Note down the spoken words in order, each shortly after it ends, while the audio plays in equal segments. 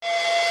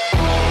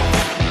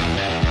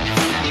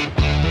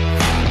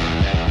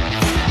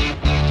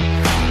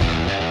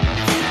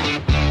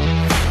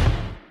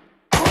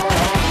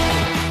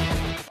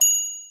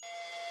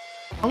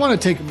want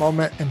to take a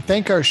moment and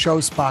thank our show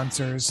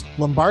sponsors,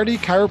 Lombardi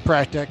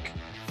Chiropractic,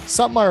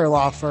 Sutmeyer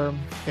Law Firm,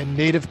 and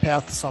Native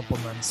Path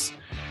Supplements.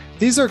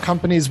 These are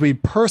companies we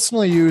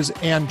personally use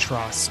and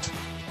trust.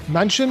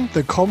 Mention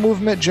the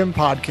Co-Movement Gym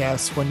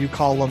podcast when you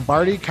call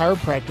Lombardi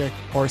Chiropractic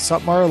or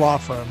Sutmeyer Law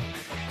Firm.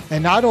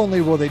 And not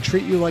only will they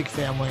treat you like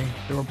family,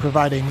 they will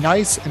provide a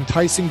nice,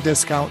 enticing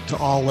discount to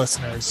all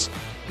listeners.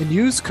 And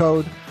use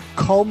code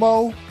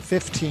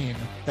COMO15,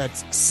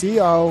 that's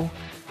COMO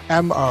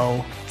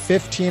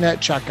 15 at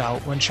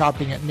checkout when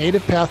shopping at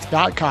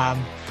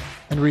nativepath.com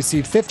and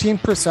receive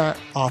 15%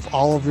 off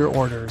all of your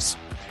orders.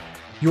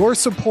 Your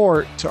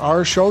support to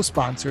our show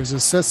sponsors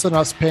assists in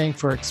us paying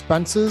for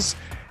expenses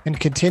and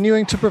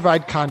continuing to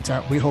provide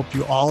content we hope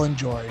you all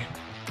enjoy.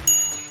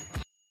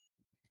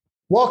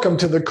 Welcome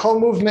to the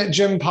Co-Movement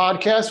Gym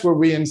podcast, where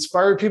we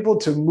inspire people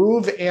to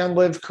move and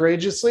live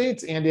courageously.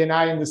 It's Andy and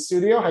I in the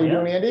studio. How you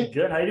doing, Andy?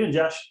 Good. How you doing,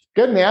 Josh?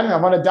 Good, man. I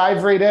want to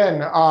dive right in.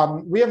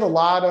 We have a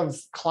lot of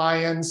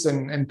clients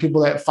and people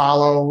that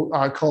follow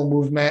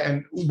Co-Movement,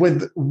 and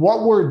with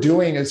what we're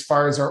doing as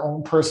far as our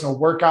own personal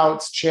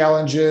workouts,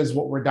 challenges,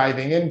 what we're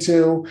diving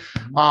into.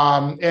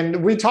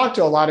 And we talk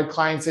to a lot of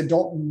clients that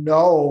don't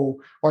know,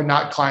 or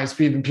not clients,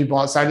 but even people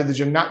outside of the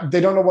gym, they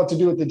don't know what to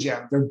do with the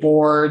gym. They're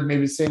bored,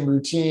 maybe same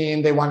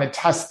routine. They want to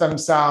test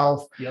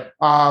themselves. Yep.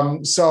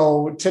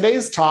 So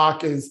today's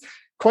talk is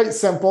quite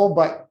simple,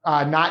 but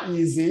not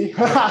easy,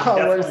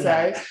 we'll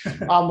say.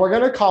 We're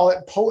going to call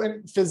it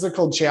Potent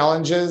Physical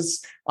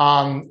Challenges,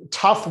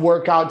 tough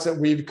workouts that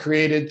we've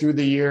created through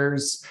the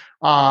years.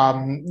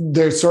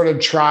 They're sort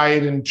of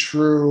tried and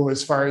true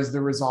as far as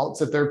the results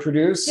that they're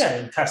produced. Yeah,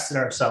 and tested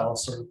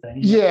ourselves sort of thing.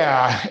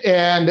 Yeah.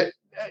 And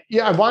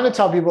I want to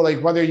tell people,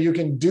 like, whether you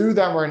can do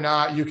them or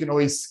not, you can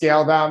always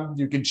scale them.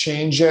 You can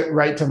change it,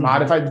 right, to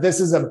modify.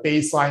 This is a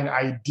baseline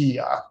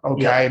idea,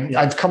 okay?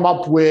 Yeah. I've come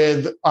up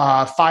with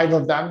 5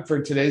 of them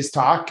for today's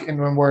talk,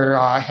 and when we're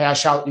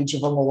hash out each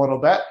of them a little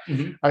bit,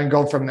 I can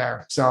go from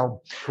there.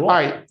 So, cool. All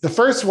right, the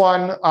first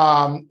one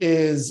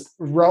is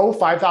row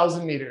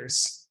 5,000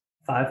 meters.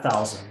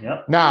 5,000.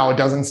 Yep. Now it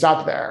doesn't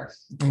stop there.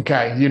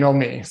 Okay. You know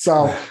me.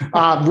 So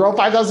row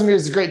 5,000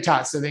 meters is a great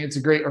test. I think it's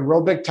a great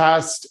aerobic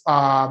test.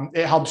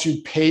 It helps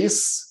you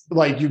pace.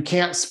 Like, you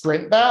can't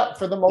sprint that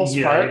for the most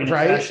part, you're gonna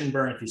right? crash and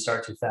burn if you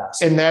start too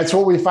fast. And that's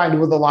what we find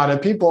with a lot of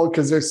people,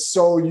 because they're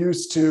so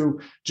used to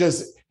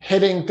just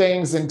hitting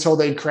things until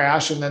they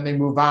crash and then they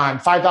move on.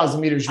 5,000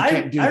 meters, you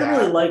can't do that. I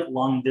really like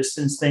long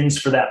distance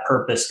things for that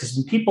purpose, because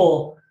when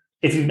people,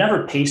 if you've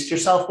never paced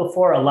yourself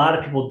before, a lot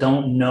of people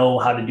don't know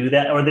how to do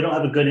that, or they don't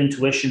have a good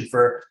intuition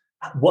for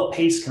what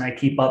pace can I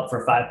keep up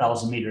for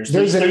 5,000 meters.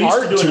 They're used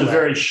to doing a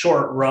very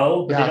short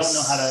row, but they don't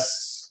know how to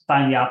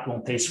find the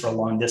optimal pace for a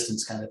long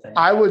distance kind of thing.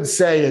 I would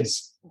say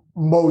it's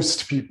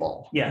most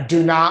people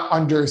do not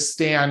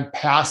understand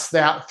past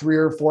that 3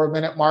 or 4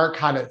 minute mark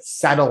how to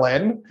settle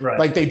in. Right.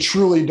 Like, they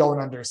truly don't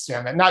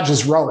understand that. Not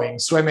just rowing,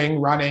 swimming,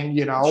 running,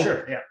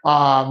 Sure, yeah.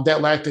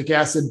 That lactic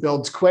acid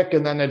builds quick,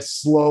 and then it's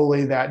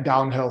slowly that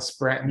downhill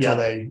sprint until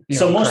they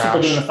most crash.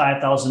 people doing the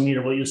 5,000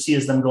 meter, what you'll see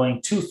is them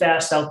going too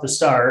fast out the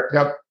start,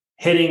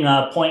 hitting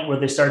a point where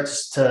they start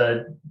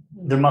to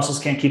their muscles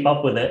can't keep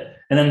up with it.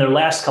 And then their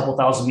last couple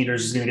thousand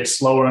meters is going to get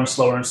slower and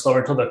slower and slower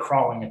until they're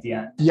crawling at the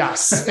end.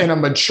 Yes. And a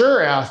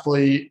mature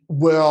athlete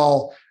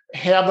will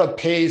have a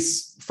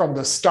pace from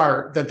the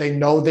start that they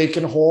know they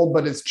can hold,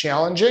 but it's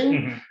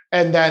challenging.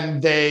 And then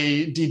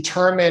they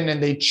determine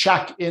and they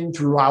check in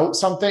throughout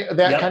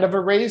that kind of a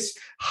race.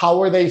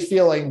 How are they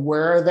feeling?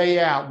 Where are they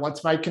at?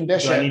 What's my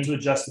condition? Do I need to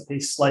adjust the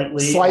pace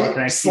slightly? Or can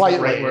I keep it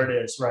right where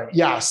it is? Right.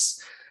 Yes.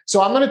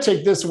 So I'm going to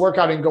take this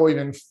workout and go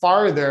even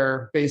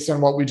farther based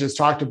on what we just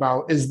talked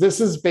about. This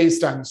is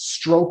based on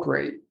stroke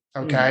rate.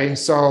 Okay.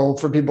 So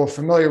for people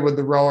familiar with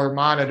the rower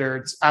monitor,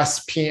 it's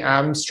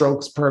SPM,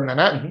 strokes per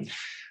minute.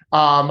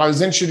 I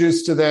was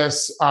introduced to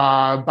this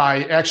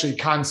by actually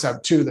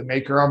Concept 2, the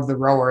maker of the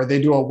rower.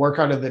 They do a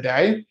workout of the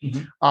day.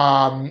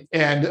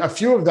 And a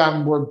few of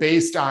them were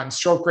based on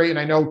stroke rate. And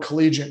I know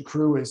Collegiate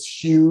Crew is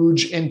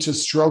huge into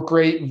stroke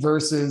rate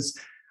versus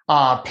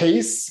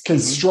pace,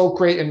 because stroke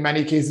rate in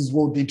many cases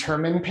will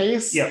determine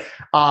pace, if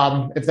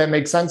that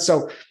makes sense.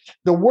 So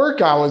the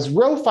workout is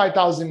row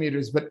 5,000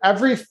 meters, but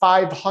every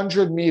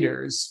 500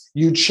 meters,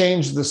 you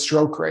change the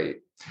stroke rate.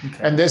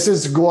 And this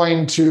is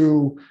going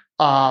to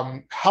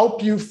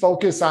help you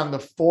focus on the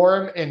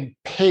form and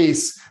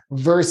pace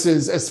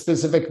versus a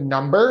specific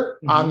number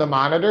on the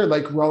monitor,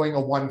 like rowing a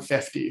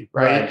 150,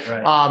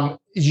 right?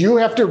 You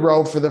have to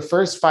row for the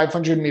first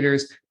 500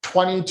 meters,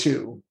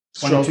 22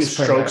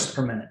 strokes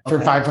per minute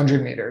for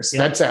 500 meters.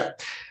 That's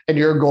it. And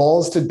your goal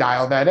is to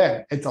dial that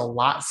in. It's a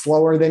lot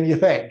slower than you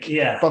think.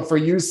 But for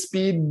you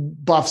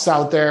speed buffs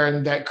out there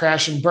and that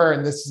crash and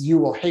burn, you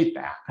will hate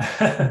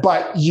that.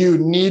 But you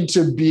need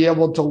to be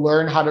able to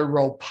learn how to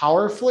row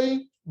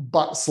powerfully,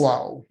 but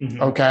slow.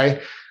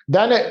 Okay.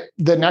 Then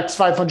the next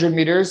 500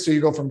 meters, so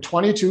you go from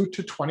 22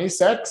 to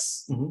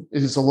 26,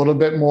 is a little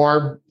bit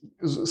more,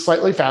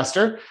 slightly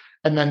faster,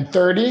 and then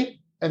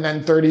 30, and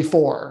then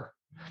 34.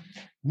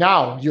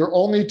 Now you're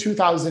only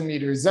 2,000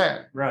 meters in.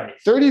 Right.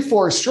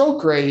 34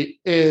 stroke rate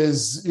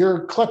is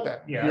you're clipping.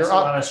 Yeah, you're that's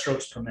up. a lot of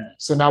strokes per minute.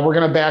 So now we're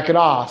going to back it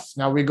off.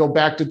 Now we go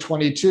back to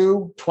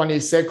 22,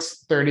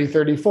 26, 30,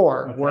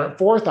 34. Okay. We're at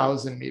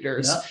 4,000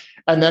 meters. Yeah.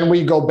 And then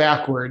we go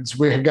backwards.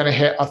 We're going to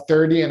hit a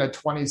 30 and a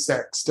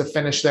 26 to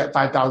finish that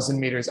 5,000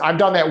 meters. I've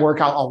done that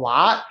workout a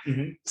lot,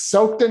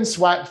 soaked in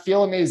sweat,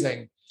 feel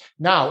amazing.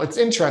 Now it's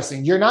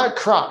interesting. You're not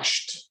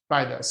crushed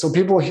by this. So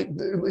people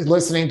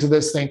listening to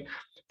this think,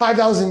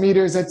 5,000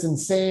 meters, that's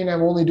insane.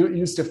 I'm only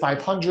used to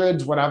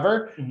 500s,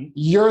 whatever.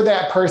 You're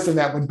that person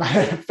that would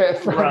benefit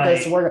from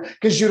this workout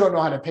because you don't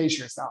know how to pace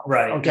yourself.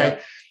 Right. Okay.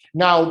 Yeah.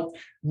 Now,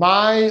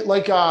 my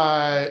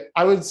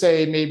I would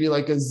say maybe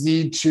like a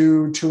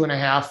Z2,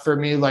 2.5 for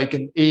me, like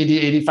an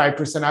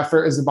 85%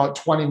 effort is about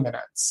 20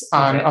 minutes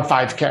on a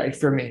 5K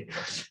for me.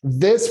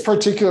 This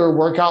particular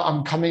workout,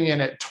 I'm coming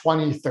in at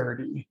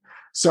 20-30.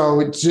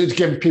 So to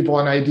give people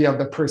an idea of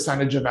the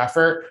percentage of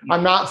effort,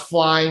 I'm not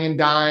flying and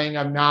dying.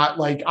 I'm not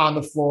like on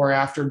the floor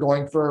after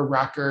going for a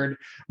record,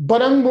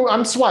 but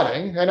I'm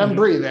sweating and I'm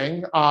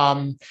breathing.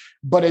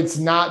 But it's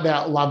not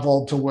that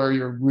level to where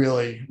you're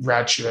really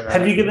wretched.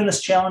 Have you given this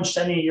challenge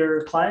to any of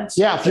your clients?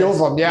 Yeah, a few of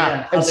them.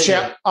 Yeah. It's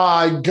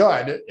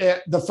good.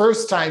 The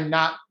first time,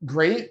 not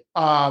great,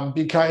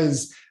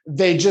 because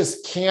they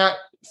just can't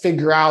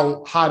figure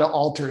out how to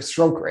alter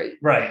stroke rate.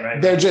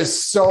 Right. They're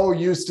just so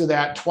used to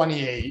that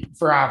 28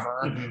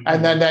 forever.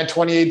 And then that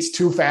 28's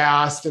too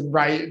fast and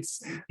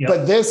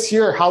but this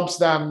here helps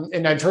them.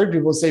 And I've heard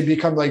people say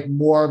become like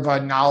more of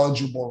a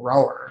knowledgeable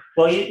rower.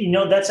 Well,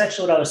 that's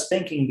actually what I was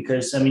thinking,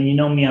 because I mean, you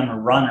know me, I'm a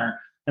runner,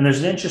 and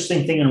there's an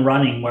interesting thing in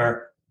running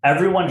where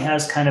everyone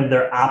has kind of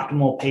their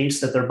optimal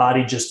pace that their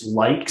body just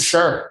likes.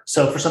 Sure.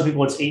 So for some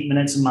people, it's 8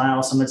 minutes a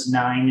mile, some it's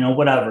 9,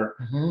 whatever.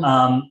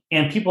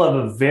 And people have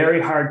a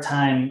very hard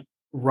time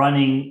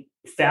running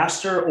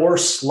faster or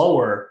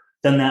slower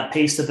than that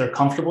pace that they're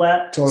comfortable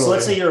at. Totally. So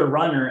let's say you're a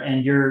runner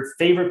and your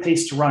favorite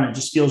pace to run, it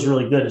just feels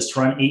really good, is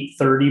to run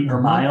 8:30 per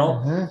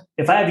mile.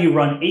 If I have you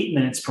run 8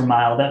 minutes per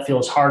mile, that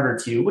feels harder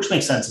to you, which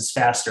makes sense. It's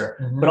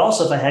faster. But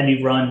also if I had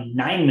you run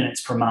 9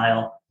 minutes per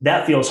mile,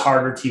 that feels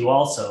harder to you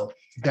also.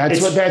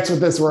 That's what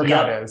this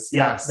workout is.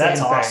 Yeah,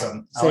 that's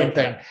awesome. Same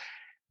thing.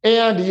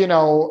 And,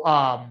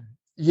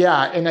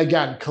 and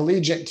again,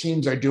 collegiate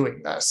teams are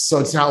doing this. So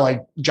it's not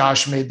like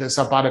Josh made this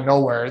up out of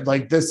nowhere.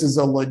 Like this is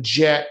a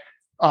legit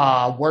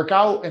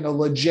workout and a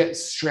legit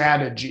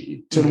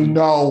strategy to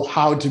know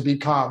how to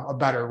become a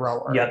better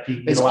rower. Yep,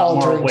 you get a lot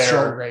more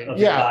aware of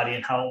your body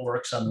and how it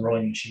works on the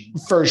rowing machine.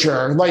 For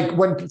sure. Like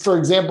when, for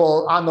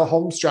example, on the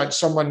home stretch,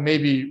 someone may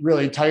be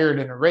really tired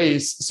in a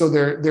race, so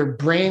their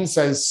brain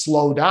says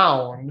slow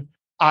down,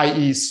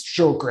 i.e.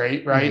 stroke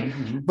rate, right?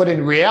 But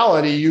in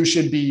reality, you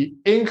should be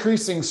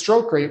increasing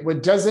stroke rate,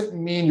 which doesn't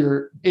mean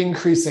you're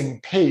increasing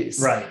pace.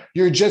 Right.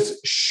 You're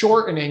just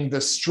shortening the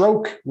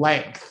stroke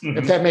length,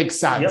 if that makes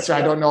sense.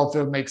 I don't know if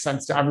it makes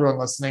sense to everyone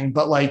listening,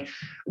 but like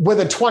with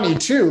a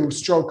 22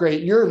 stroke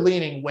rate, you're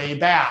leaning way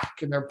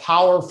back and they're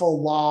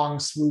powerful, long,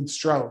 smooth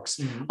strokes.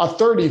 A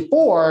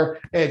 34,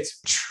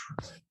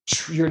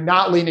 you're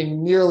not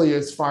leaning nearly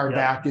as far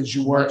back as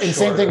you were. And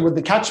same thing with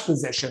the catch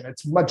position.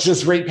 It's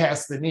just right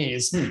past the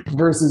knees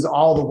versus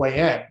all the way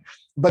in.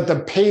 But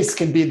the pace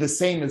can be the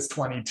same as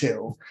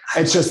 22.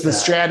 It's just the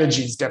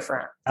strategy is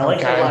different. I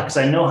like that a lot because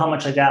I know how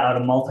much I got out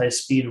of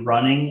multi-speed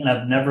running, and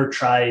I've never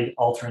tried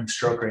altering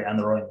stroke rate on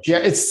the rowing machine.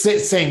 Yeah, it's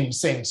same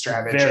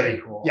strategy.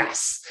 Very cool.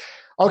 Yes.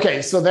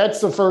 Okay, so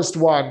that's the first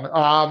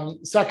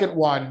one. Second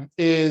one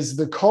is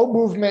the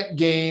co-movement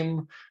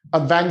game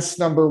events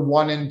number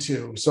 1 and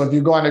 2. So if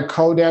you go on to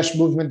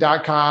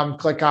co-movement.com,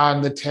 click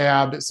on the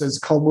tab, it says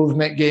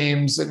co-movement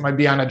games. It might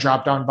be on a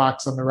drop-down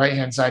box on the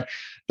right-hand side.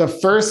 The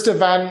first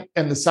event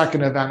and the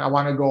second event I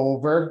want to go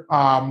over.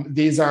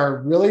 These are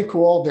really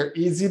cool. They're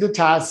easy to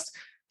test,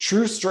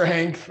 true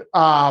strength,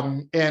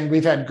 and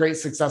we've had great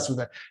success with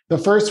it. The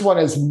first one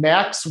is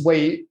max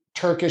weight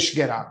Turkish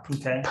get up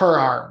per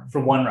arm. For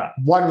 1 rep.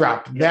 1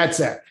 rep. Yep. That's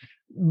it.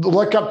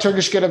 Look up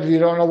Turkish get up if you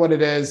don't know what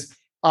it is.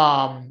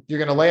 You're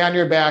going to lay on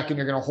your back and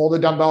you're going to hold a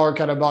dumbbell or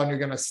kettlebell and you're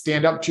going to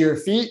stand up to your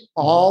feet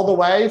all the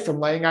way from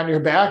laying on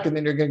your back. And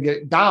then you're going to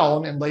get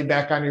down and lay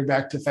back on your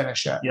back to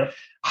finish it. Yep.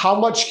 How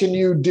much can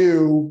you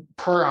do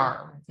per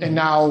arm? And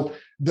now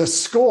the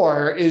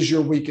score is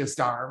your weakest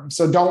arm.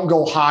 So don't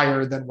go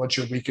higher than what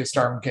your weakest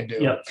arm can do.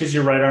 Yeah, because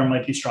your right arm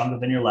might be stronger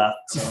than your left.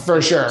 So.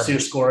 For sure. So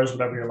your score is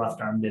whatever your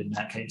left arm did in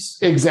that case.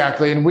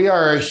 Exactly. And we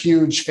are a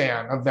huge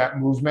fan of that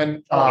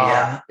movement.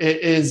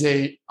 It is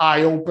a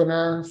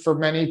eye-opener for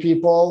many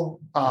people.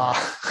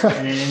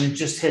 And it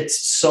just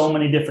hits so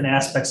many different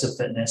aspects of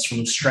fitness,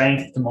 from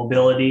strength to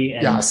mobility.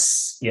 And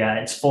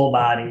it's full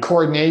body.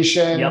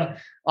 Coordination. Yep.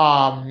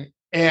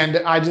 And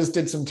I just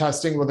did some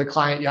testing with a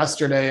client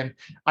yesterday, and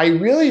I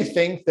really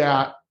think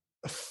that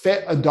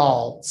fit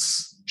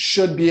adults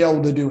should be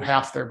able to do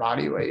half their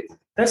body weight.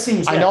 That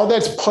seems. I know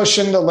that's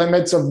pushing the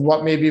limits of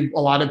what maybe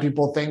a lot of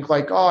people think,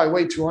 like, oh, I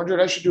weigh 200,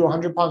 I should do a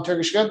 100-pound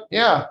Turkish get.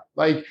 Yeah.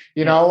 Like,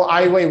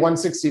 I weigh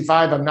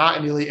 165. I'm not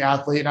an elite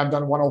athlete, and I've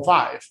done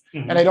 105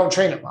 and I don't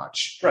train it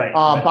much. Right.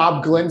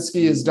 Bob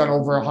Galinsky has done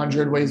over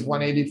 100, weighs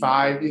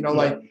 185,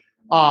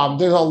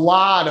 there's a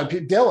lot of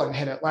people. Dylan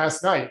hit it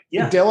last night.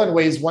 Yeah. Dylan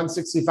weighs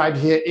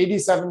 165. He hit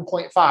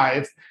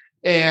 87.5.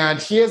 And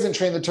he hasn't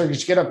trained the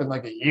Turkish get up in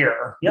like a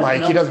year. He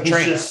doesn't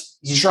train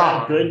He's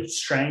got good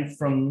strength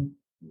from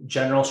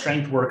general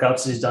strength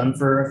workouts he's done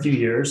for a few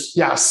years.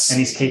 Yes. And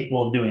he's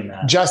capable of doing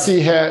that.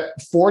 Jesse hit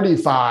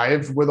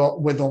 45 with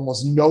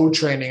almost no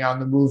training on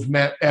the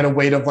movement at a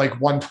weight of like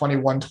 120,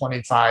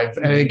 125.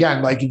 And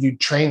again, like if you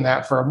train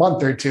that for a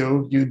month or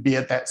two, you'd be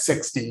at that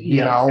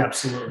 60,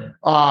 Absolutely.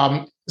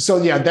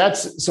 That's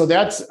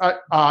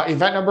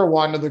event number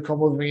one of the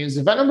co-movement games.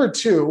 Event number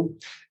two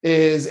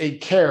is a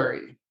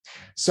carry.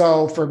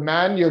 So for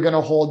men, you're going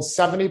to hold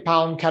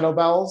 70-pound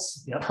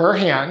kettlebells per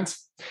hand,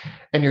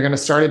 and you're going to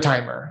start a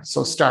timer.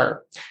 So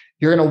start.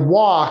 You're going to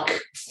walk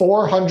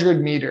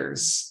 400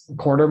 meters, a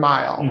quarter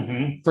mile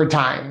for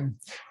time.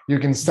 You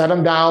can set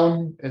them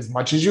down as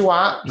much as you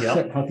want.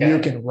 You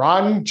can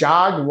run,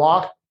 jog,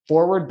 walk,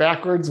 forward,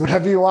 backwards,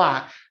 whatever you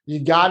want. You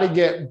got to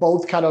get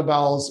both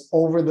kettlebells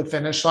over the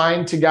finish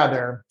line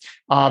together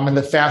in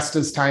the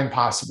fastest time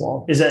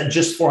possible. Is that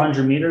just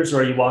 400 meters,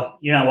 or you're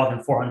not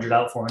walking 400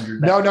 out,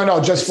 400 back?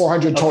 No, just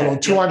 400 total.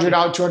 200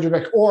 out, 200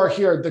 back. Or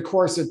here, the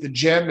course at the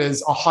gym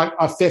is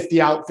a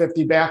 50 out,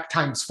 50 back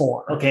times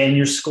 4. Okay, and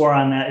your score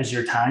on that is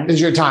your time?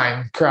 Is your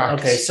time, correct.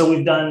 Okay, so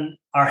we've done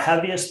our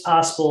heaviest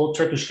possible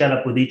Turkish get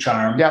up with each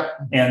arm.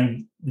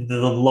 And the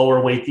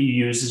lower weight that you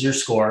use is your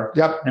score.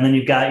 And then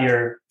you've got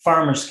your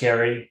farmer's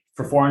carry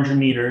for 400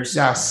 meters.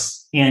 Yes.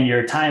 And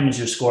your time is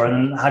your score.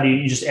 And then how do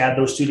you just add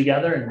those two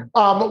together?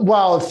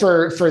 Well,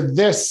 for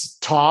this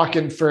talk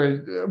and for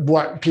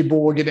what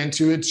people will get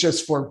into, it's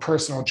just for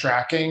personal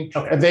tracking.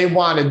 Okay. If they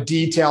want to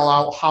detail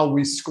out how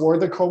we score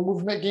the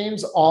co-movement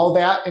games, all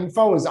that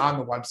info is on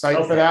the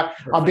website for that.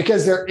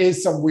 Because there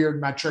is some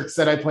weird metrics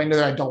that I play into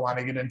there. I don't want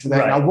to get into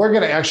that. Now, we're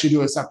going to actually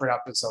do a separate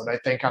episode, I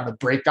think, on the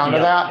breakdown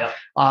of that.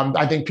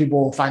 I think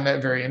people will find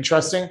that very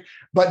interesting.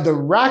 But the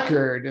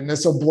record, and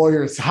this will blow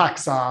your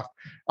socks off,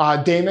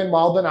 Damon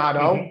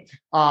Maldonado,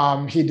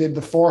 he did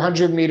the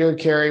 400-meter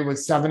carry with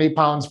 70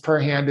 pounds per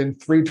hand in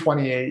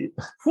 3:28.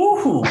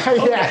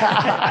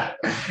 Yeah,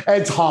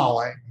 it's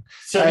hauling.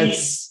 So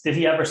did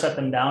he ever set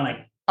them down?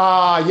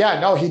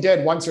 He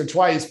did once or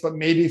twice, but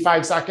maybe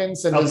 5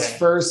 seconds. And his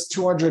first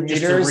 200 meters.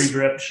 Just to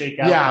regrip, shake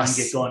out, and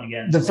get going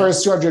again. The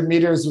first 200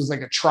 meters was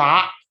like a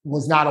trot.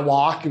 Was not a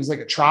walk. It was like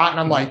a trot. And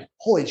I'm like,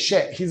 holy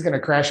shit, he's going to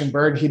crash and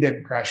burn. He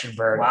didn't crash and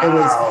burn. Wow. It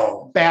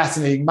was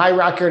fascinating. My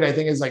record, I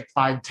think, is like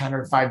 5:10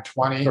 or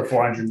 5:20. For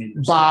 400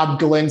 meters. Bob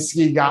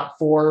Galinsky got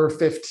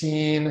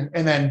 4:15.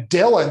 And then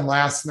Dylan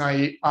last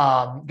night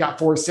got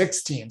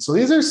 4:16. So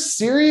these are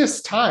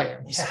serious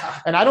times.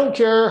 Yeah. And I don't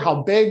care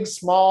how big,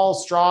 small,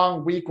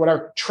 strong, weak,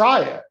 whatever.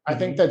 Try it. I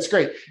think that's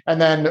great.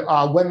 And then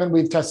women,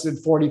 we've tested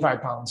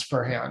 45 pounds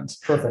per hand.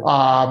 Perfect.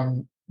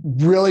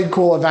 Really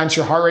cool events.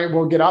 Your heart rate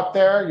will get up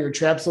there. Your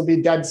traps will be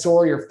dead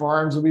sore. Your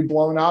forearms will be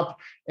blown up,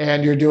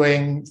 and you're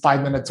doing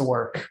 5 minutes of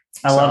work.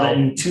 I love it.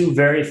 And two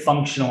very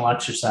functional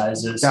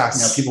exercises.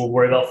 Yes. People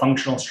worry about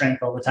functional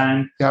strength all the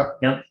time.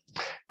 Yep.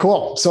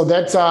 Cool. So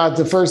that's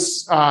the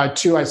first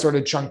two. I sort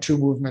of chunked two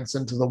movements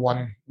into the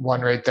one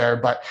right there.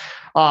 But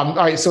all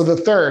right. So the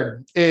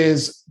third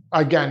is,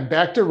 again,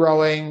 back to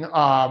rowing.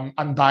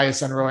 I'm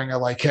biased on rowing. I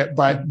like it,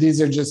 but these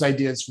are just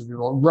ideas for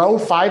people. Row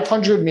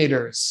 500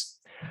 meters.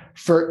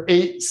 For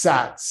 8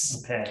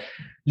 sets. Okay.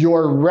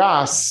 Your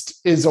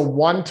rest is a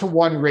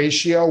 1-to-1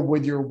 ratio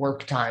with your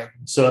work time.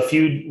 So if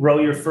you row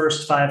your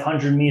first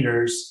 500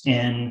 meters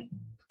in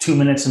 2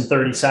 minutes and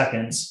 30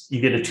 seconds,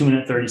 you get a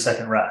 2-minute,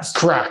 30-second rest.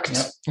 Correct.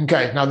 Yep.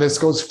 Okay. Now this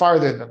goes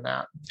farther than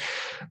that.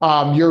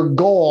 Your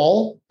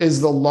goal is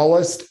the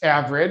lowest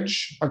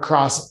average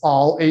across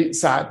all 8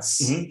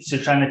 sets. So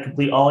you're trying to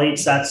complete all 8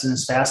 sets in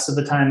as fast of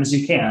a time as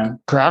you can.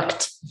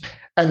 Correct.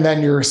 And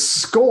then your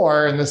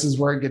score, and this is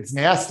where it gets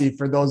nasty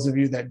for those of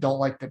you that don't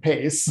like the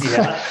pace.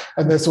 Yeah.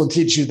 And this will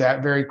teach you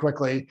that very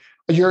quickly.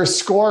 Your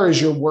score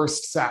is your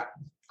worst set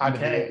out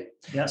of the 8.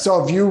 Yep.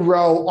 So if you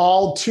row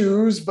all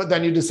 2s, but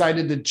then you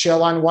decided to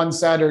chill on one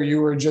set, or you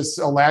were just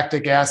a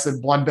lactic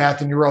acid bloodbath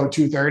and you row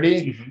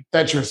 230,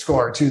 that's your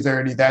score,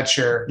 230. That's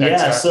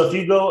so if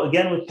you go,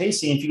 again with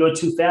pacing, if you go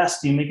too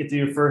fast, you make it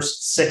through your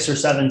first 6 or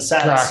 7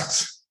 sets.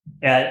 Correct.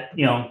 At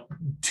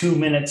 2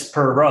 minutes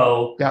per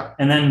row. Yeah.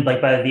 And then by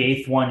the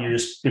 8th one, you're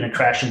just going to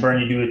crash and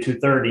burn. You do a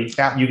 230.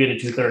 Yeah. You get a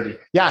 230.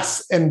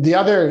 Yes. And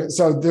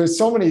so there's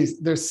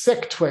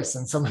sick twists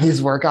in some of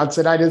these workouts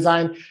that I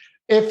design.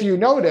 If you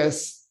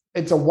notice,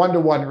 it's a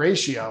 1-to-1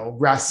 ratio,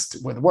 rest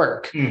with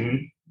work.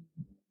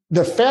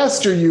 The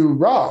faster you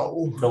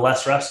row, the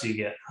less rest you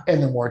get.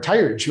 And the more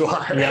tired you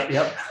are.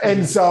 Yep.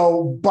 And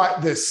so,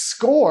 but the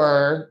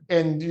score,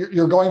 and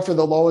you're going for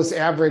the lowest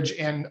average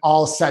in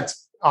all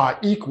sets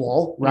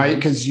equal, right?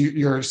 Because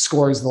your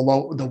score is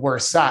the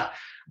worst set.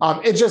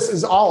 It just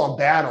is all a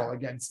battle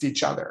against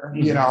each other,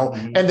 you know,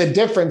 Mhm. and the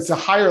difference, the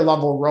higher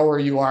level rower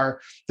you are,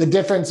 the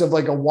difference of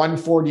like a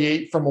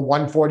 148 from a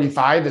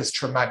 145 is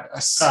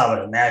tremendous. I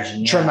would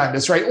imagine. Yeah.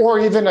 Tremendous, right? Or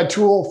even a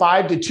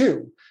 205 to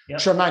 2. Yep.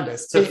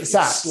 Tremendous. So 8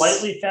 sets.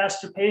 Slightly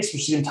faster pace,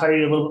 which is going to tire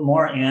you a little bit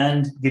more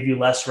and give you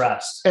less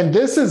rest. And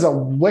this is a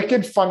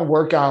wicked fun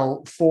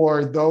workout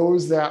for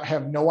those that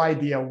have no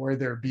idea where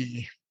they're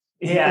be.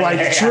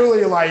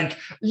 Truly like,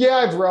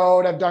 I've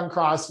rowed, I've done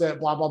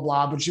CrossFit, blah, blah,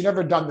 blah, but you've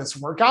never done this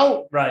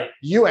workout. Right.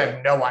 You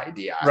have no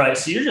idea. Right.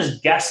 So you're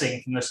just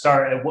guessing from the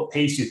start at what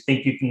pace you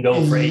think you can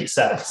go for 8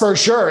 sets. For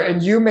sure.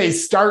 And you may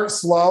start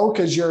slow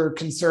because you're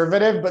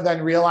conservative, but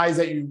then realize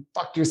that you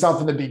fucked yourself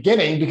in the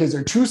beginning because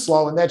they're too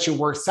slow and that's your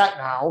worst set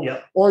now.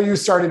 Yep. Or you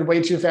started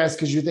way too fast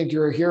because you think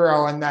you're a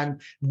hero and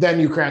then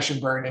you crash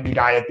and burn and you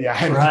die at the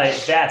end. Right.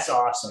 That's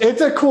awesome.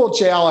 It's a cool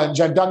challenge.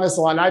 I've done this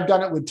a lot. I've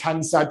done it with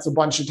 10 sets a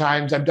bunch of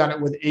times. I've done it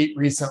with 8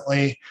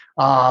 recently.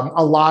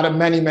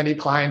 Many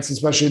clients,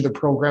 especially the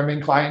programming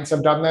clients,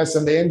 have done this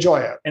and they enjoy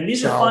it. And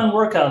these are fun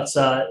workouts,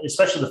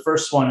 especially the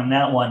first one and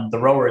that one, the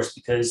rowers,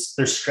 because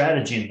there's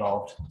strategy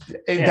involved.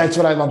 That's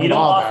what I love. You don't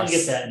often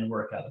get that in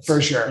workouts. For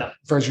sure. No.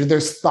 For sure.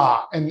 There's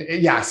thought. And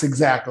yes,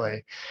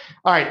 exactly.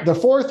 All right. The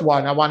fourth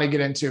one I want to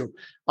get into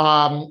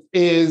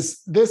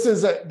is this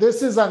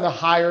is on the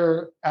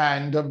higher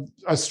end of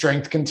a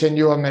strength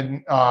continuum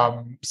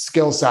and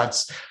skill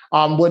sets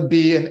would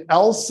be an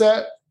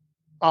L-sit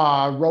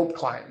rope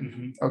climb.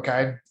 Mm-hmm.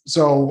 Okay.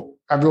 So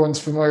everyone's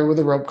familiar with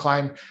a rope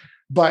climb,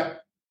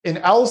 but an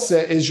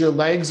L-sit is your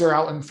legs are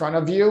out in front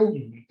of you.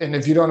 Mm-hmm. And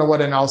if you don't know what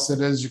an L-sit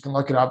is, you can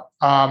look it up.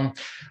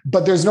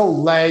 But there's no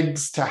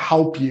legs to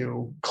help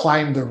you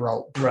climb the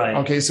rope. Right.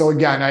 Okay. So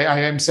again, I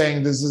am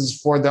saying this is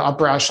for the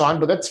upper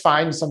echelon, but that's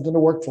fine. Something to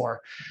work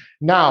for.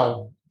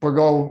 Now we'll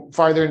go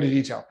farther into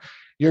detail.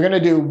 You're going to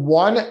do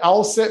one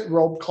L-sit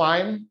rope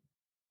climb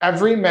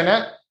every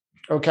minute.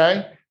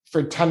 Okay.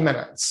 For 10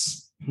 minutes.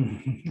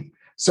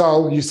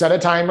 So you set a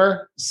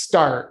timer,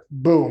 start,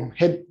 boom,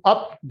 hit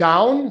up,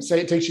 down, say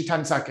it takes you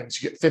 10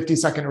 seconds, you get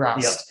 50-second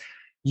rest. Yep.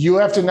 You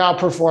have to now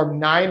perform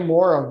 9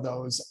 more of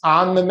those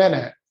on the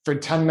minute for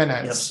 10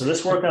 minutes. Yep. So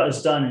this workout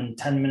is done in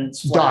 10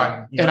 minutes.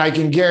 Done. Yep. And I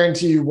can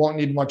guarantee you won't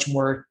need much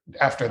more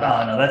after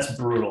that. Oh, no, that's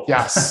brutal.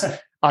 Yes.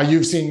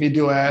 You've seen me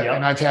do it. Yep.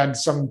 And I've had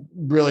some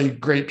really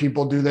great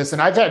people do this.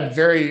 And I've had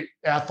very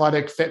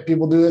athletic, fit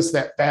people do this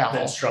that fail.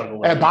 That struggle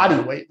with at body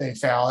weight. They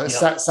fail at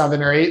set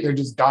 7 or 8. They're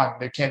just done.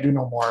 They can't do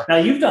no more. Now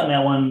you've done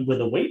that one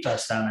with a weight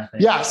vest on, I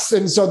think. Yes.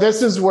 And so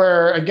this is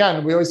where,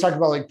 again, we always talk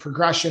about like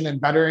progression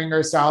and bettering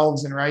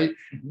ourselves and right.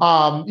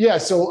 Mm-hmm.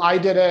 So I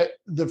did it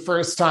the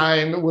first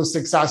time. It was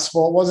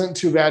successful. It wasn't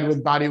too bad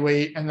with body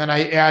weight. And then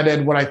I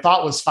added what I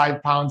thought was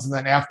 5 pounds. And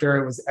then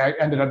after it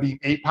ended up being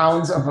 8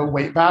 pounds of a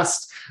weight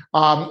vest.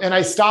 And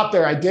I stopped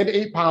there. I did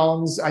 8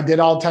 pounds. I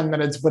did all 10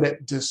 minutes, but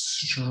it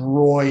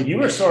destroyed me. You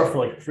were sore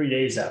for like 3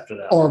 days after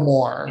that. Or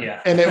more. Yeah.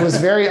 And it was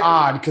very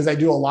odd because I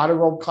do a lot of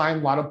rope climb,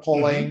 a lot of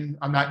pulling.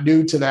 Mm-hmm. I'm not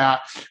new to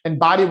that. And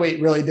body weight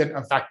really didn't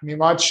affect me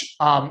much.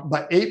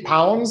 But 8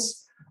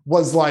 pounds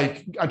was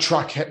like a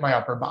truck hit my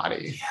upper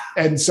body.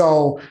 Yeah. And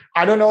so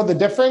I don't know the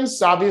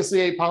difference.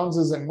 Obviously 8 pounds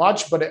isn't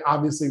much, but it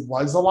obviously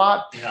was a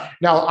lot. Yeah.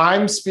 Now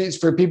I'm speaking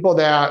for people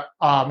that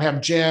have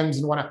gyms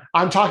and whatnot.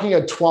 I'm talking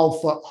a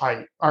 12-foot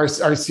height. Our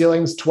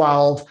ceiling's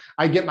 12.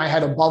 I get my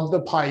head above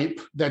the pipe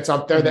that's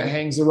up there that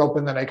hangs the rope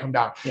and then I come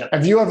down. Yep.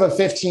 If you have a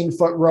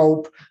 15-foot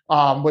rope,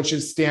 which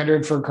is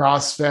standard for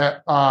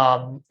CrossFit,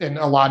 and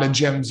a lot of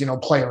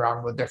gyms, play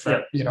around with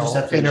different,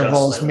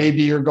 intervals.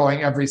 Maybe you're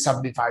going every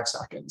 75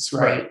 seconds,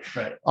 right?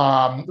 Right.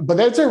 But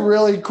that's a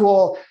really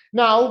cool.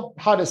 Now,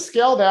 how to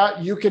scale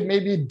that? You could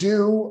maybe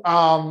do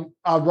a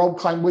rope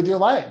climb with your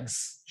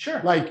legs. Sure.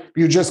 Like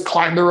you just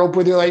climb the rope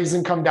with your legs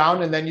and come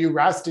down and then you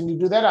rest and you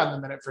do that on the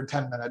minute for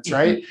 10 minutes,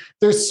 right? Mm-hmm.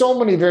 There's so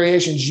many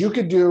variations. You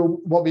could do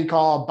what we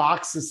call a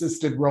box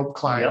assisted rope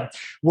climb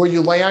where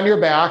you lay on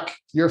your back,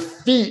 your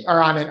feet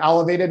are on an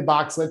elevated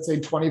box, let's say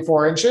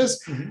 24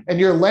 inches, and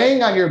you're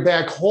laying on your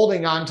back,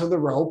 holding onto the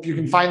rope. You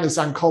can find this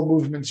on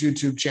Co-Movement's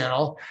YouTube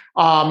channel.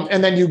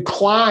 And then you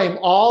climb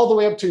all the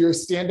way up to you're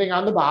standing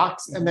on the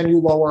box and then you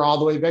lower all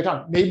the way back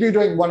down. Maybe you're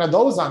doing one of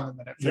those on the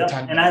minute for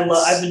 10 minutes. And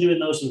I've been doing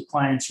those with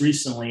clients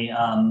recently,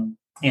 and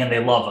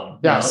they love them.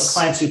 Yes.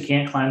 Clients who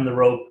can't climb the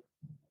rope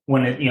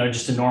when it,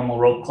 just a normal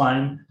rope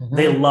climb,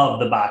 they love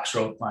the box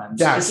rope climbs.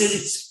 Yes.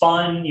 It's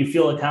fun. You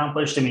feel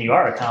accomplished. I mean, you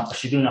are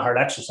accomplished. You're doing a hard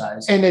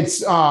exercise. And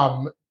it's,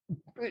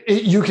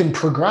 you can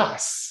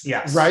progress,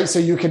 right? So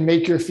you can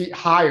make your feet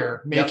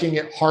higher, making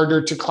it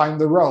harder to climb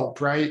the rope,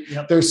 right?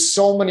 Yep. There's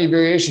so many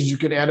variations. You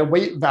could add a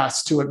weight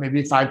vest to it,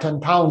 maybe 5-10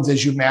 pounds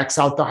as you max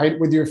out the height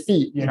with your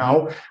feet,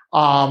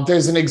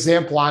 There's an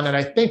example on it.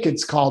 I think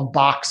it's called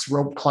Box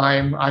Rope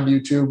Climb on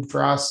YouTube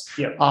for us.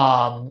 Yep.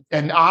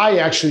 And I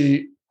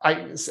actually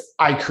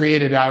I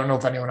created it. I don't know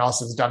if anyone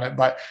else has done it,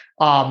 but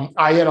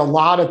I had a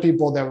lot of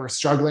people that were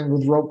struggling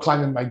with rope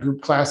climbing in my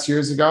group class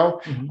years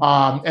ago.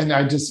 And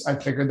I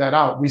figured that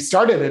out. We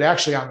started it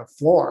actually on the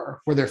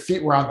floor where their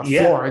feet were on the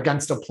floor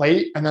against a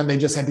plate. And then they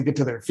just had to get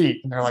to their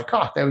feet. And they're like,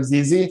 oh, that was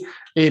easy.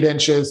 8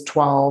 inches,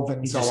 12,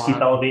 and so on. Just keep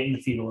elevating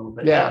the feet a little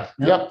bit.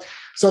 Yep.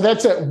 So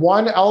that's it.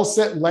 1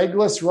 L-sit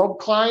legless rope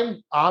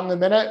climb on the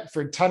minute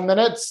for 10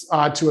 minutes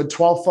to a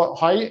 12-foot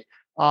height.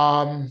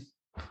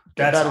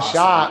 Give that a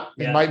shot.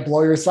 It might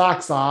blow your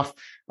socks off.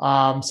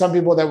 Some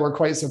people that were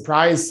quite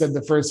surprised said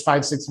the first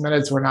 5-6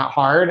 minutes were not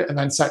hard, and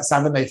then set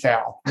 7 they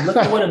fail. Look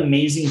at what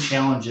amazing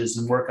challenges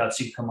and workouts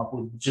you come up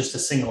with just a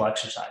single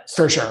exercise.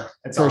 For sure.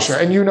 Sure.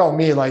 And you know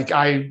me, like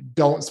I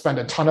don't spend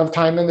a ton of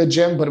time in the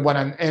gym, but when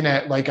I'm in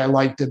it, like I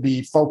like to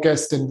be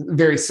focused and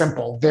very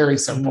simple.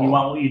 And you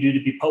want what you do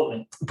to be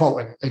potent.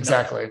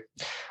 Exactly.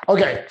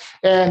 Okay.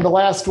 And the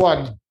last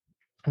one.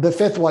 The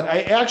 5th one,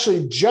 I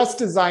actually just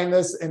designed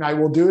this and I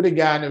will do it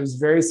again. It was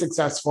very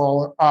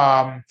successful.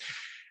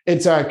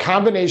 It's a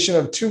combination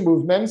of 2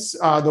 movements.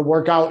 The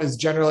workout is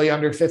generally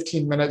under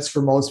 15 minutes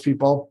for most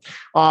people.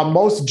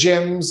 Most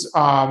gyms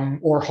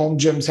or home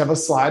gyms have a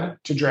sled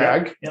to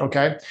drag.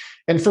 Okay.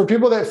 And for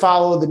people that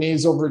follow the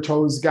knees over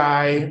toes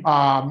guy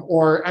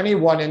or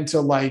anyone into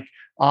like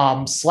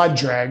sled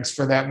drags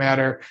for that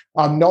matter,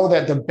 know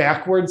that the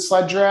backward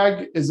sled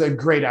drag is a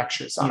great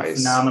exercise.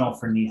 Phenomenal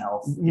for knee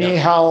health. Knee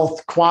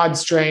health, quad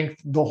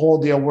strength, the whole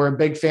deal. We're a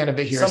big fan of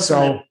it here.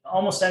 Something that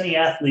almost any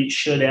athlete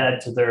should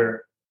add to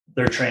their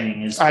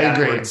training is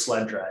backward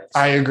sled drags.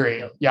 I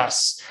agree.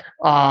 Yes.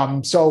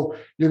 So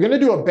you're going to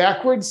do a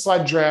backward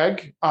sled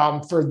drag.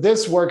 For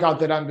this workout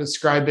that I'm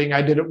describing,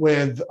 I did it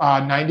with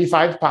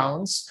 95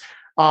 pounds.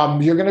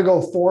 You're going to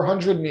go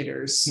 400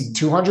 meters,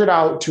 200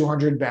 out,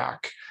 200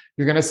 back.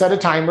 You're going to set a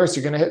timer. So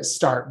you're going to hit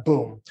start.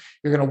 Boom.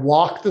 You're going to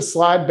walk the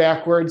sled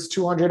backwards,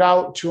 200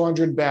 out,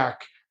 200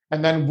 back.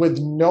 And then with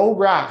no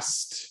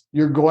rest,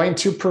 you're going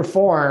to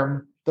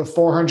perform the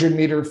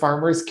 400-meter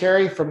farmer's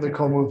carry from the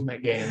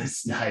co-movement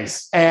games.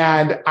 Nice.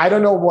 And I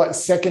don't know what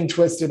sick and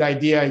twisted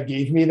idea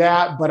gave me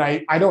that, but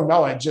I don't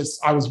know.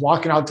 I was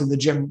walking out to the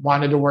gym,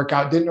 wanted to work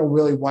out, didn't know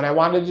really what I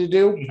wanted to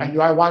do. I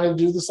knew I wanted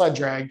to do the sled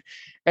drag,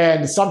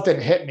 and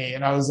something hit me.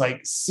 And I was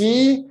like,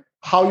 see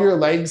how your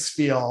legs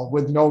feel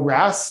with no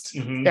rest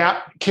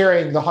at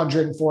carrying the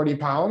 140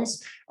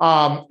 pounds.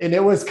 And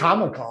it was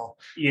comical.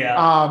 Yeah.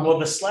 Well,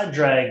 the sled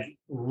drag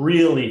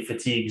really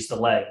fatigues the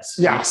legs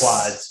and the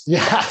quads.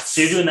 Yes.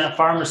 So you're doing that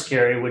farmer's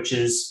carry, which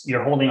is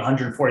you're holding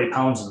 140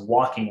 pounds and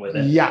walking with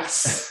it.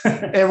 Yes.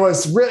 It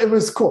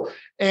was cool.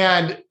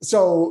 And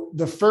so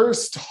the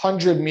first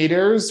 100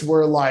 meters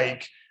were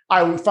like,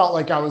 I felt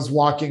like I was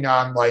walking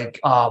on like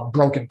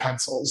broken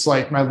pencils.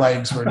 Like my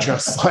legs were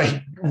just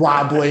like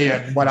wobbly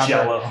and whatever.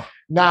 Jello.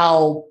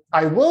 Now,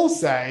 I will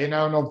say, and I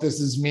don't know if this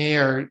is me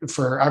or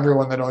for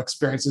everyone that'll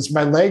experience this,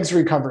 my legs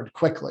recovered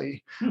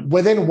quickly.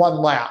 Within 1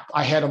 lap,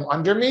 I had them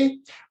under me,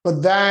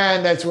 but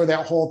then that's where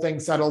that whole thing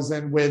settles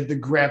in with the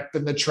grip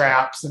and the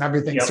traps and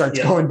everything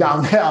starts going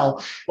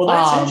downhill. Well,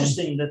 that's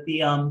interesting that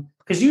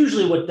because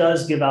usually what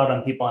does give out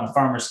on people on a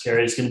farmer's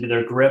carry is going to be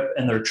their grip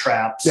and their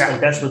traps. Yeah.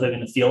 Like that's where they're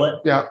going to feel it.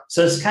 Yeah.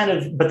 So it's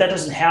but that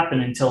doesn't happen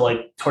until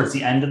like towards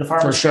the end of the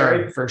farmer's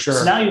carry. For sure.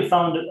 So now you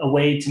found a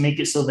way to make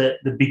it so that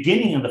the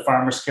beginning of the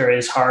farmer's carry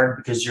is hard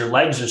because your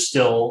legs are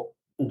still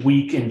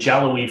weak and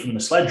jello-y from the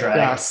sled drag.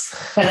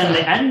 Yes. And then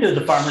the end of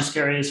the farmer's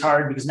carry is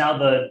hard because now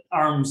the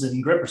arms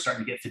and grip are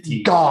starting to get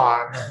fatigued.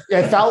 Gone.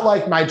 It felt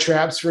like my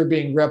traps were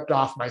being ripped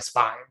off my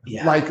spine.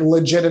 Yeah. Like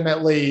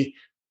legitimately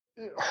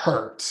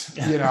hurt,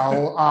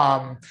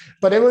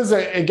 but it was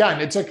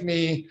it took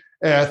me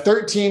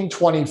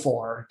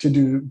 13:24 to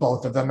do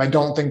both of them. I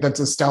don't think that's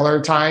a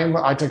stellar time.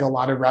 I took a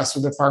lot of rest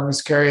with the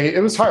farmer's carry.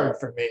 It was hard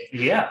for me.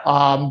 Yeah.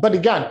 But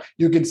again,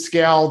 you could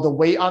scale the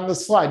weight on the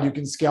sled. You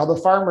can scale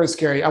the farmer's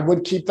carry. I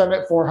would keep them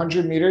at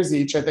 400 meters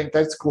each. I think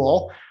that's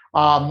cool.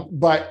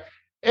 But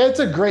it's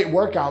a great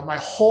workout. My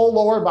whole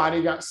lower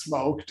body got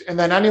smoked. And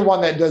then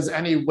anyone that does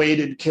any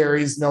weighted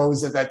carries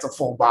knows that that's a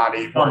full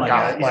body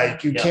workout.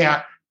 Like you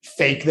can't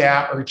fake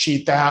that or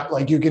cheat that.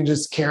 Like you can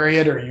just carry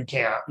it or you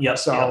can't. But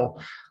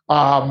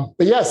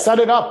yeah, set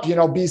it up,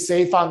 be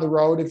safe on the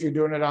road if you're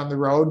doing it on the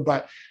road,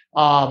 but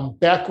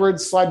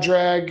backwards sled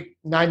drag,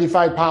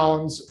 95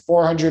 pounds,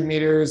 400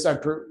 meters. I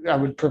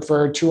would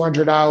prefer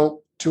 200 out,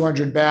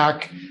 200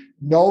 back,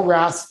 no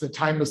rest. The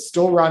time is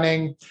still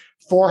running.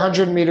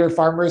 400-meter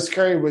farmer's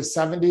carry with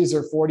 70s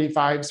or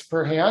 45s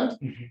per hand.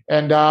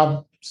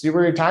 And see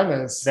where your time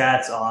is.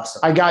 That's awesome.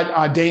 I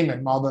got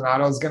Damon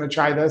Maldonado is going to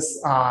try this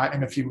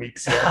in a few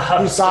weeks here.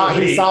 He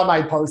saw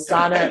my post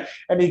on it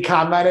and he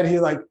commented,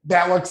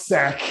 that looks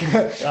sick.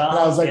 And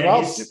I was like,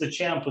 he's the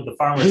champ with the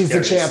farmer's He's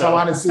carry, the champ. So. I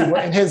want to see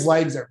and his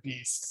legs are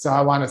beasts. So I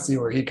want to see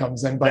where he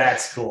comes in. But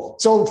that's cool.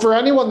 So for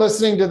anyone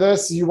listening to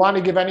this, you want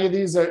to give any of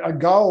these a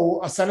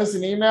go, send us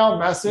an email,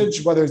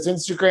 message, whether it's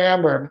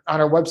Instagram or on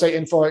our website,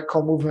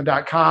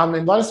 info@comovement.com,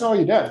 and let us know what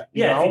you did.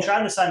 If you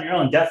try this on your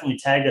own, definitely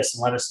tag us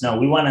and let us know.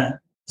 We want to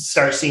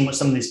start seeing what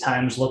some of these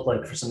times look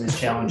like for some of these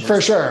challenges.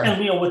 For sure.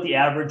 And what the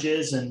average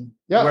is and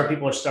where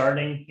people are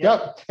starting.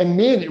 Yep. And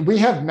we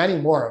have many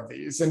more of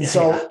these. And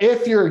so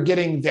if you're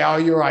getting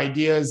value or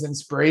ideas,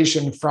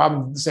 inspiration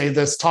from, say,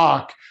 this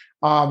talk,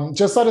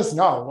 just let us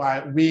know.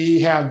 We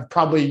have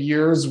probably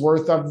years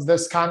worth of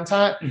this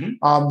content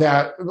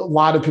that a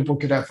lot of people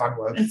could have fun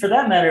with. And for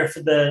that matter, for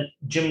the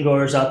gym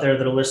goers out there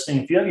that are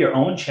listening, if you have your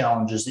own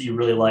challenges that you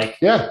really like,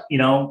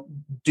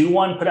 do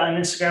one, put it on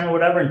Instagram or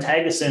whatever, and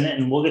tag us in it,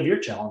 and we'll give your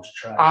challenge a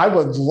try. I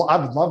would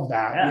love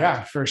that.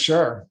 Yeah, for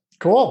sure.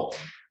 Cool.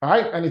 All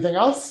right. Anything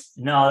else?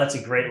 No, that's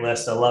a great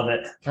list. I love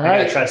it. I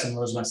gotta try some of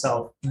those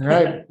myself. All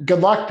right.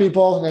 Good luck,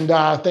 people. And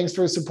thanks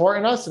for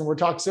supporting us, and we'll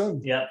talk soon.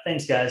 Yeah.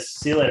 Thanks, guys.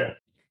 See you later.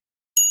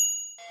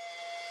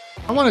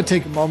 I want to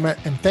take a moment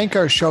and thank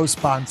our show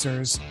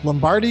sponsors,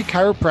 Lombardi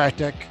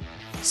Chiropractic,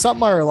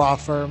 Sutmeyer Law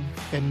Firm,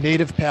 and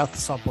Native Path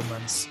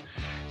Supplements.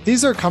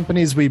 These are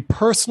companies we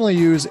personally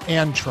use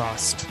and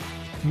trust.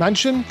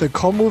 Mention the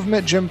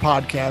Co-Movement Gym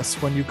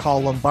podcast when you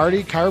call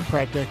Lombardi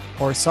Chiropractic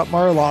or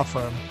Sutmeyer Law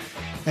Firm.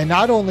 And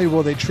not only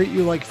will they treat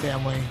you like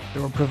family, they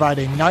will provide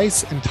a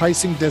nice,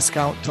 enticing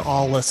discount to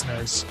all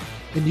listeners.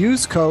 And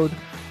use code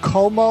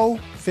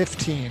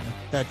COMO15,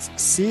 that's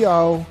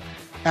COMO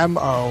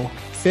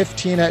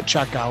 15 at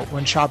checkout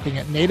when shopping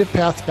at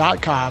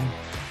nativepath.com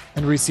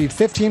and receive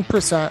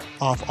 15%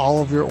 off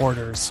all of your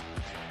orders.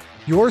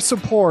 Your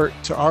support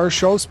to our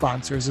show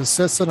sponsors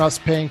assists in us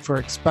paying for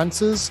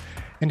expenses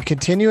and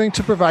continuing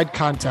to provide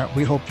content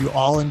we hope you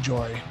all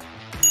enjoy.